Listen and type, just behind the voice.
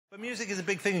But music is a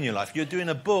big thing in your life. You're doing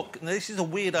a book. Now, this is a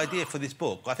weird idea for this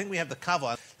book. I think we have the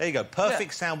cover. There you go.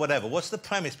 Perfect sound, whatever. What's the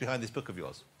premise behind this book of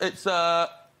yours? It's,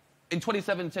 in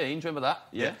 2017, do you remember that?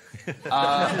 Yeah.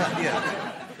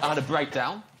 Yeah. I had a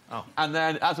breakdown. Oh. And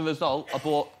then, as a result, I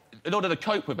bought... In order to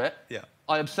cope with it, yeah.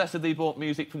 I obsessively bought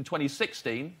music from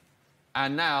 2016,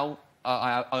 and now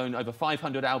I own over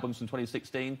 500 albums from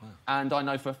 2016, wow. And I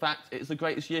know for a fact it's the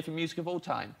greatest year for music of all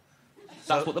time.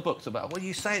 That's what the book's about. Well,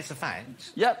 you say it's a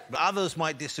fact. Yep. But others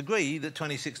might disagree that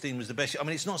 2016 was the best year. I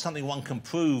mean, it's not something one can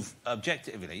prove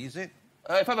objectively, is it?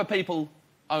 If other people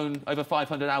own over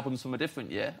 500 albums from a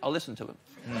different year, I'll listen to them.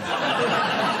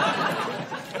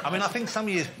 I mean, I think some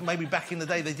years, maybe back in the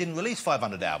day, they didn't release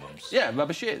 500 albums. Yeah,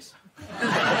 rubbish years.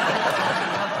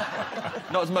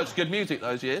 Not as much good music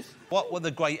those years. What were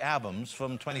the great albums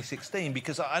from 2016?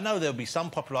 Because I know there'll be some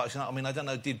popular artists. I mean, I don't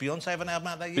know, did Beyoncé have an album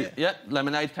out that year? Yeah,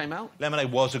 Lemonade came out. Lemonade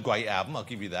was a great album, I'll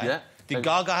give you that. Yeah. Did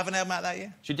Gaga have an album out that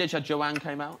year? She did. She had Joanne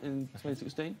came out in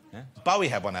 2016. Yeah. Bowie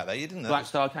had one out that year, didn't they? Black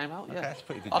Star came out, yeah. OK, that's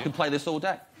pretty good. I could play this all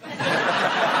day.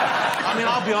 I mean,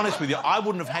 I'll be honest with you, I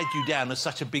wouldn't have had you down as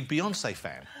such a big Beyoncé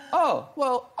fan. Oh,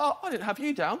 well, I didn't have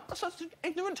you down. That's such an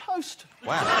ignorant host.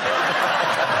 Wow. That's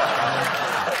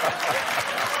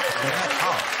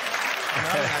harsh.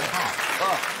 That's harsh.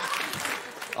 Oh.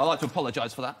 I'd like to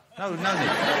apologise for that. No.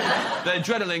 The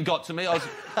adrenaline got to me. When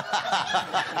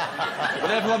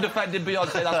everyone defended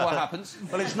Beyoncé, that's what happens.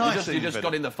 Well, it's nice You just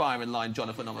got in the firing line,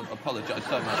 Jonathan. I apologise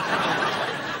so much.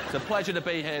 It's a pleasure to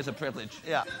be here. It's a privilege.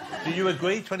 Yeah. Do you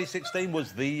agree 2016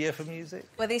 was the year for music?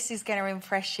 Well, this is going to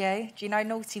impress you. Do you know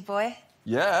Naughty Boy?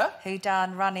 Yeah. Who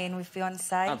done Running with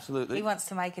Beyoncé? Absolutely. He wants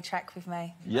to make a track with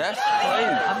me. Yes,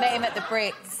 please. I met him at the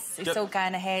Brits. It's all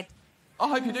going ahead. I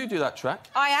hope you do that track.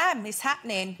 I am. It's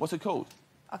happening. What's it called?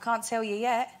 I can't tell you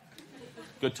yet.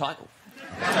 Good title.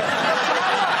 This is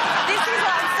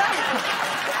what I'm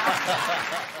saying.